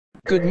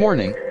Good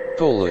morning,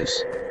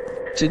 Polos.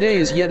 Today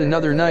is yet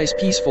another nice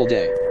peaceful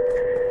day.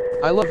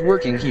 I love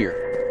working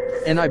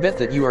here. And I bet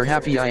that you are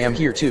happy I am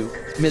here too,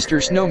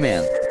 Mr.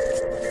 Snowman.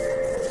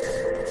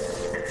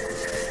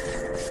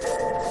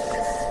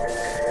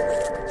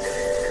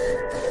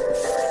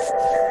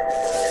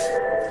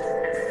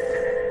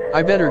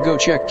 I better go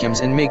check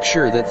chems and make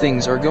sure that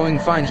things are going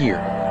fine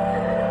here.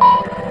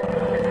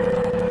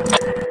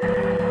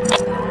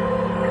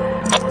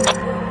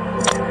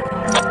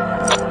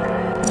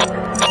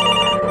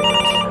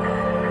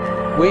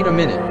 Wait a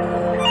minute.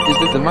 Is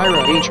that the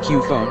Mira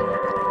HQ phone?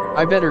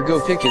 I better go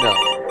pick it up.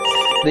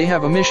 They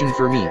have a mission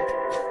for me.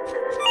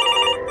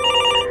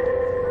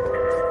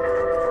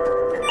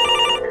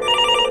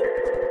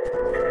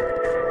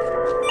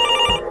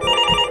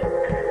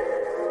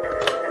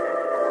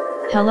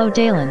 Hello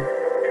Daylen.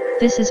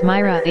 This is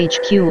Mira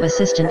HQ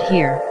assistant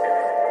here.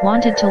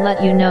 Wanted to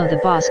let you know the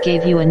boss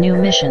gave you a new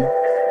mission.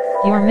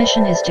 Your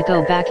mission is to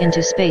go back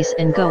into space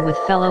and go with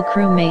fellow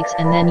crewmates,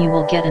 and then you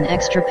will get an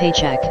extra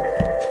paycheck.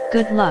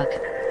 Good luck.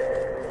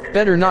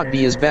 Better not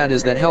be as bad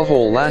as that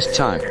hellhole last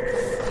time.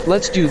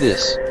 Let's do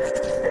this.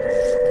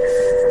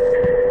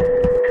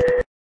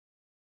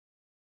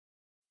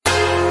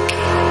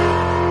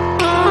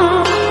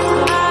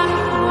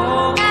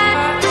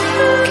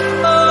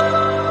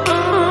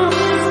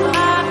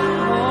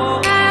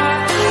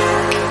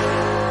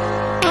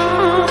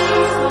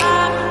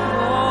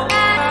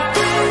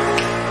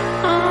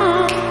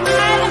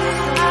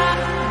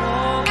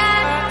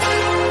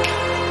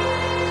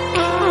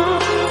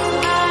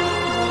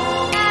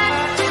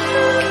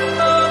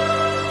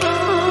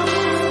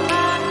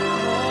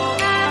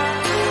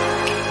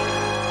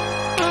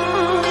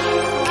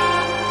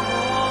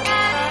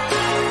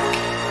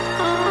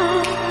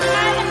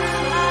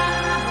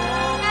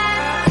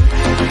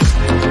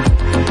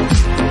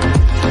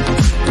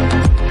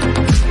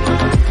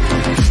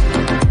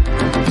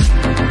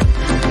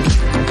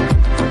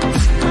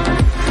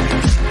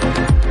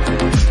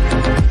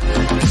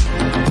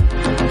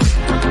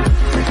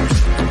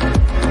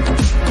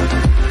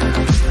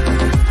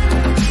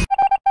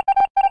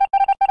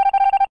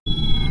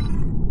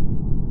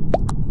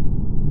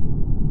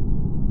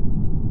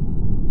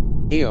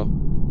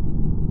 Eyo.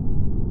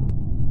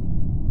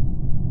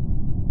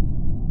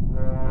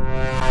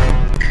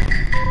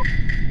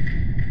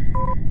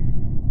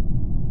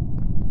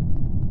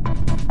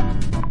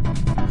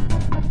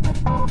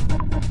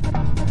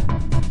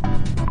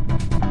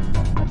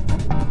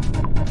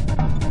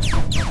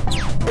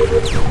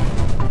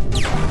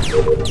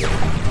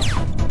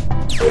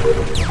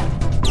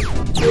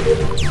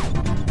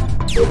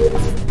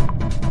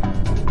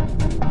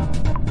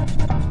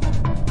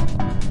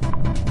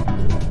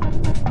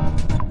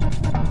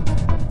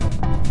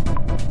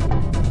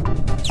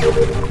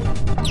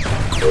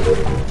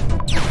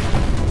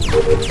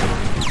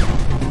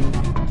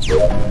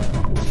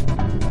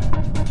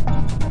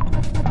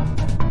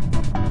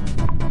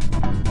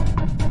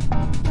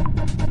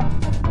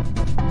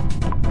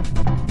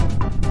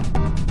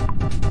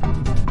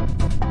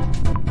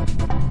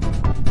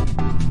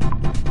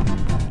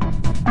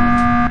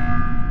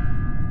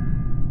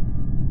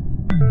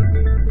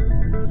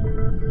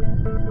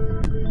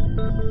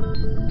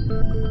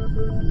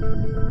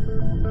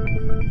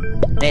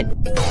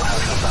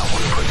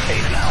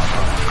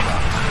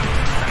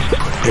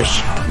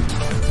 Yes.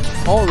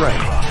 All right.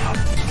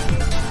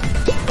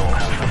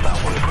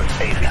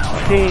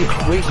 Hey,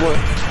 wait, what?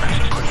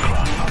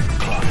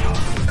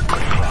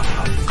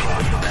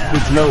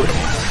 It's no.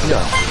 No,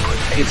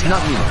 it's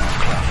not me.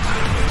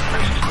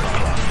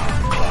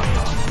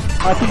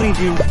 I believe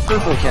you.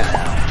 Purple cat.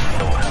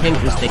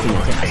 Hank was taking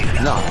the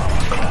test. No.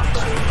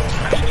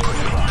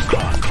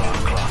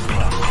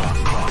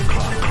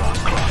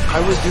 I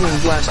was doing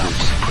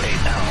blasters.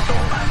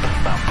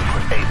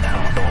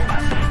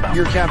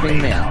 You're capping,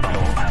 man.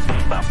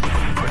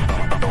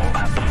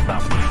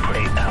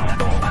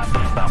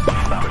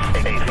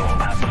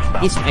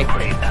 It's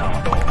accurate.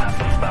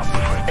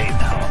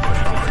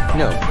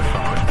 No,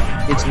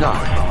 it's not.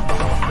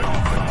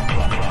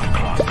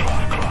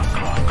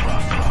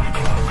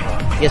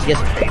 Yes, yes.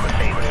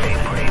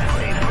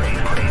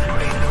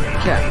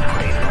 Cap.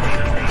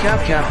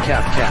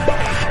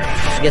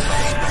 Yes.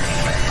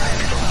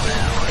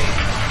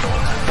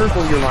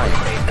 Purple, you're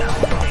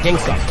lying. Gang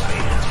stuff.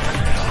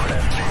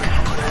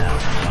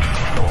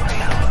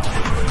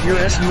 You're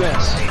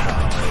SUS.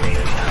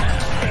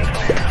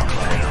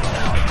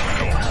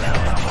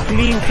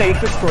 Clean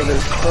papers for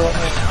this.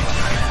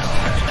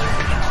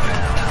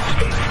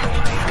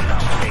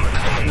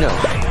 No,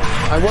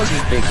 I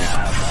wasn't faking.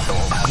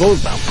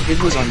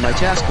 It was on my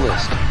task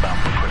list.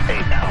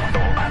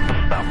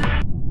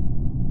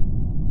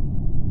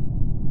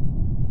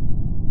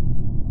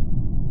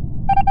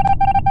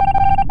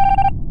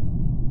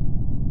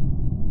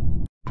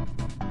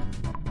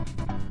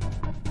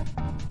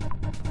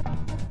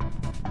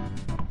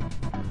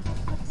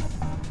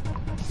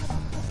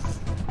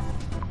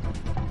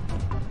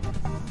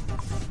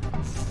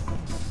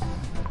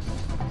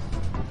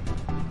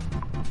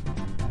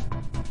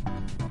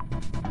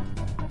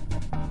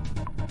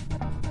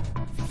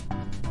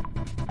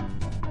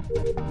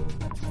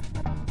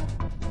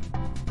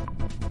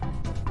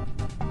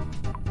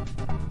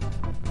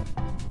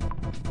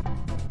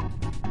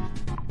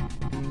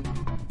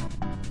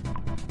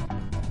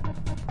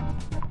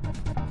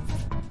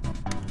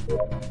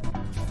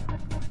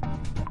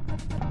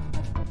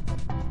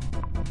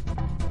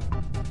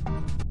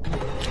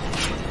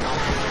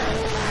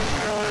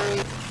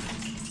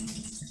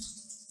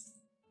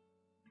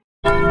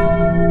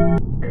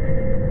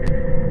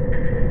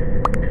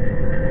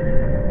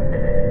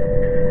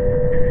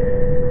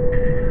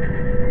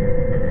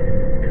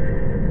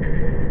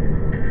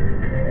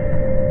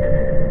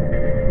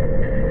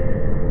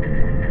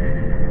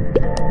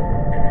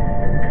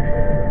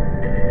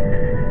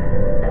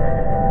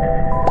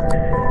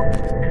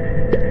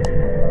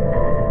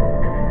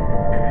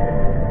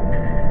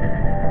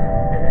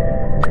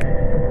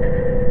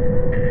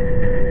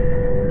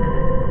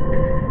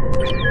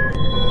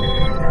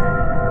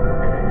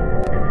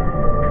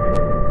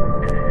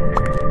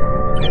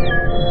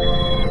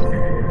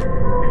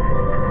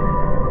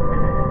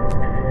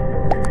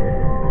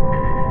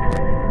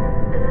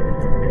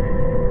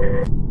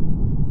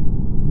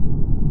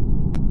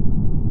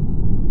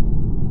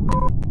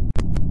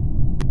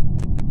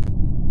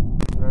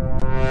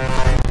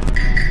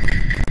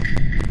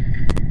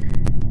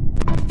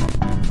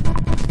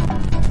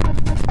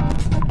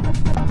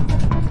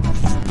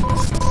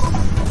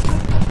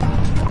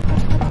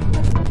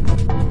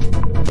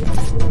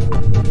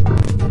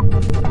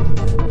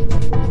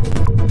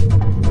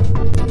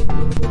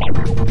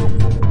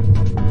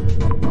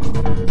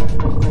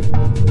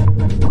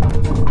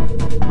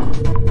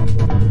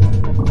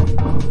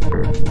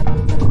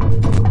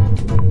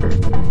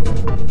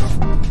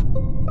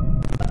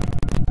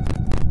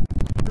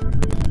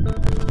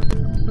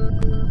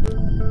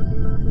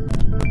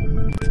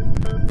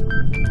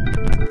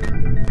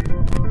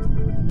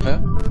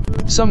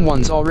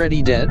 Someone's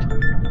already dead?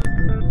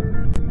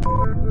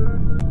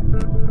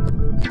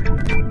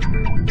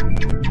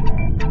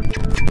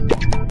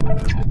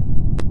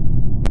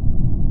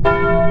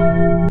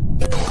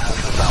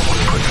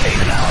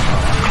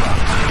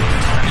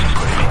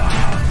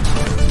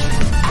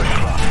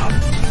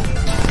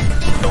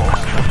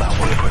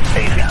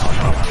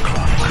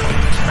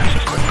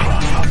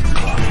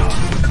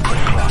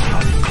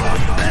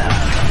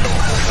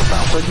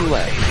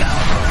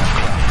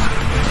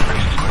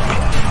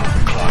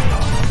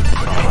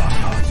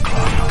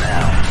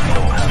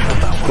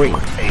 Wait.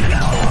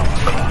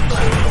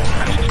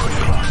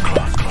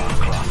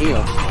 Ew.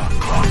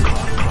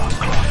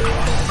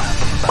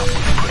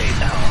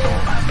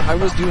 I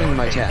was doing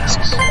my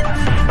tasks.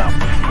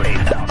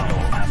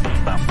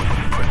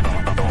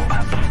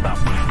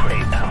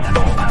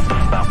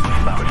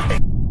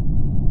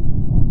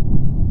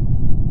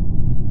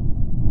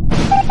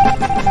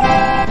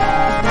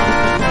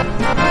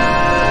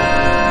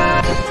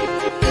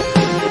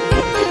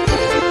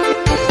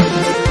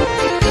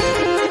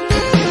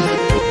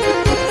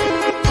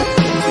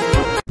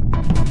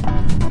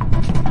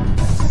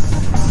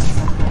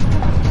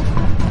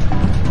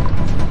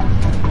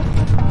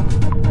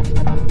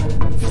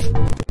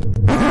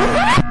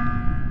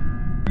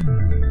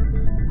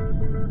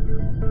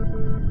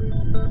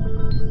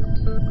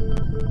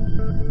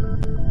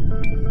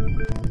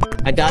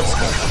 I got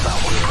scared.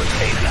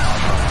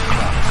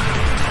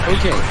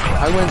 Okay,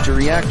 I went to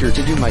reactor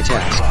to do my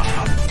task.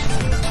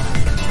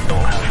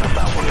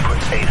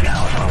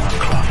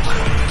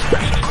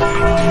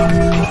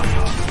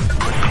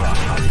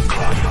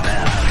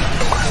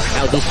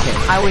 Now this can.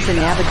 I was a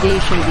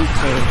navigation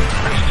decay.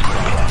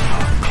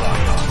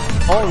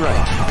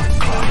 Alright.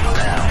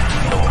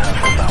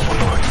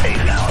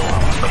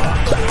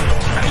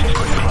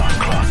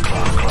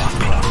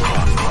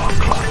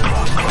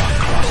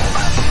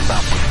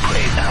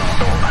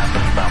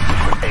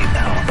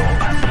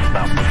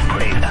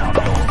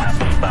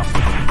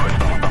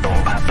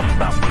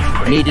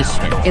 Need to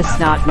spin. It's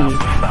not me.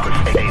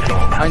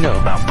 I know.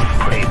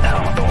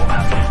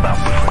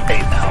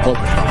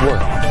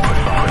 Work.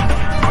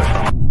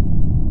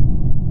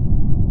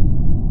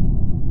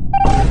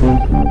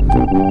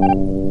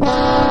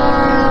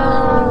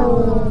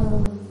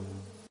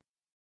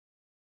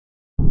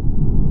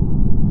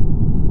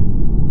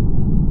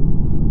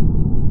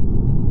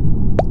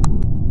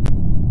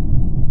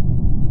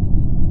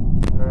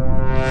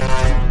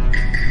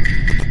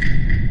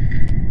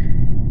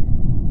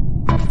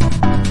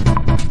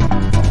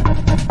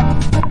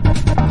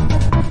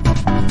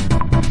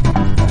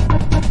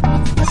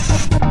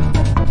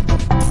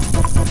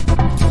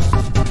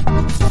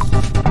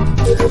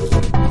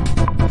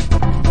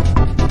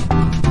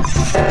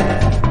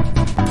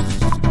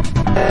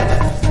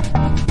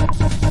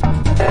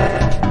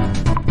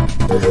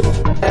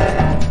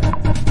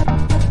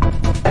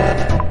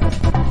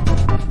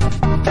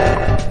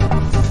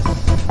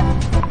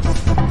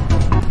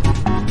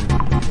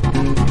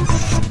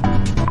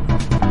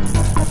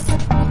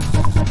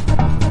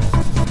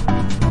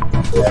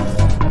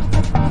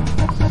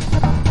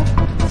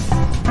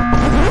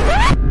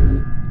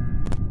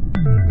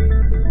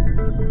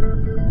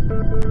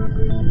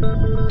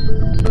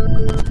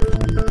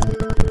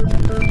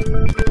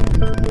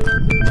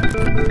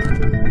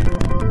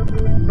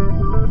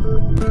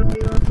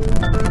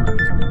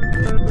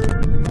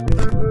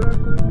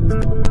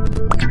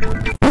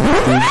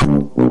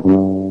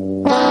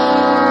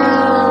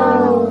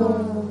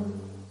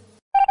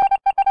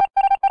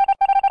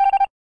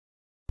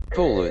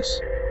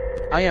 Polos.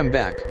 I am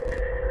back.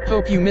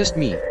 Hope you missed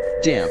me,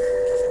 damn.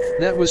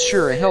 That was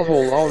sure a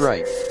hellhole,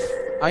 alright.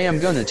 I am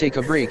gonna take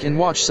a break and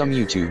watch some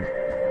YouTube.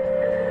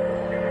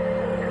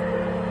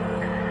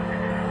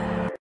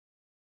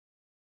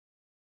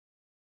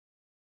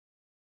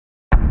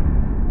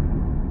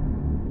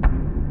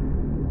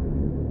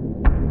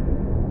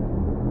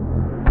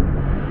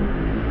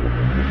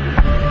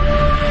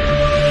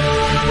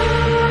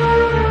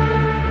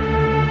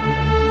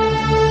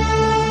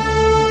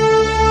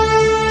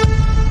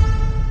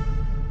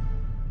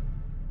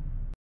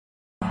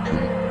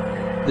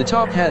 The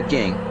Top Hat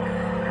Gang.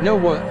 Know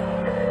what?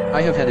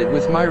 I have had it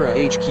with Mira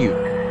HQ.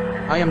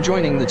 I am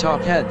joining the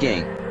Top Hat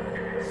Gang.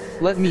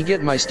 Let me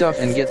get my stuff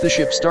and get the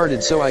ship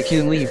started so I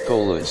can leave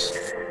Polos.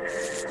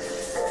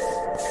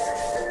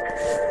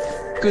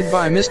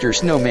 Goodbye Mr.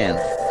 Snowman,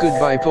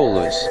 goodbye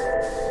Polos.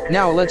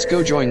 Now let's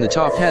go join the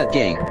Top Hat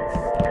Gang.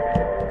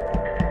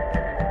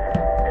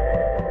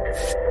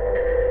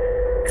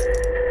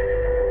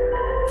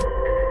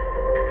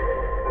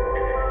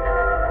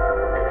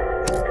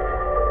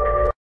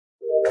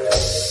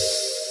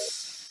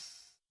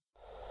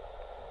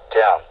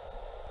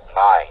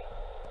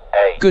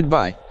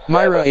 Goodbye,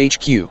 Mira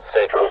HQ.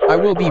 I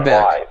will be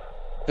back.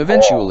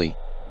 Eventually.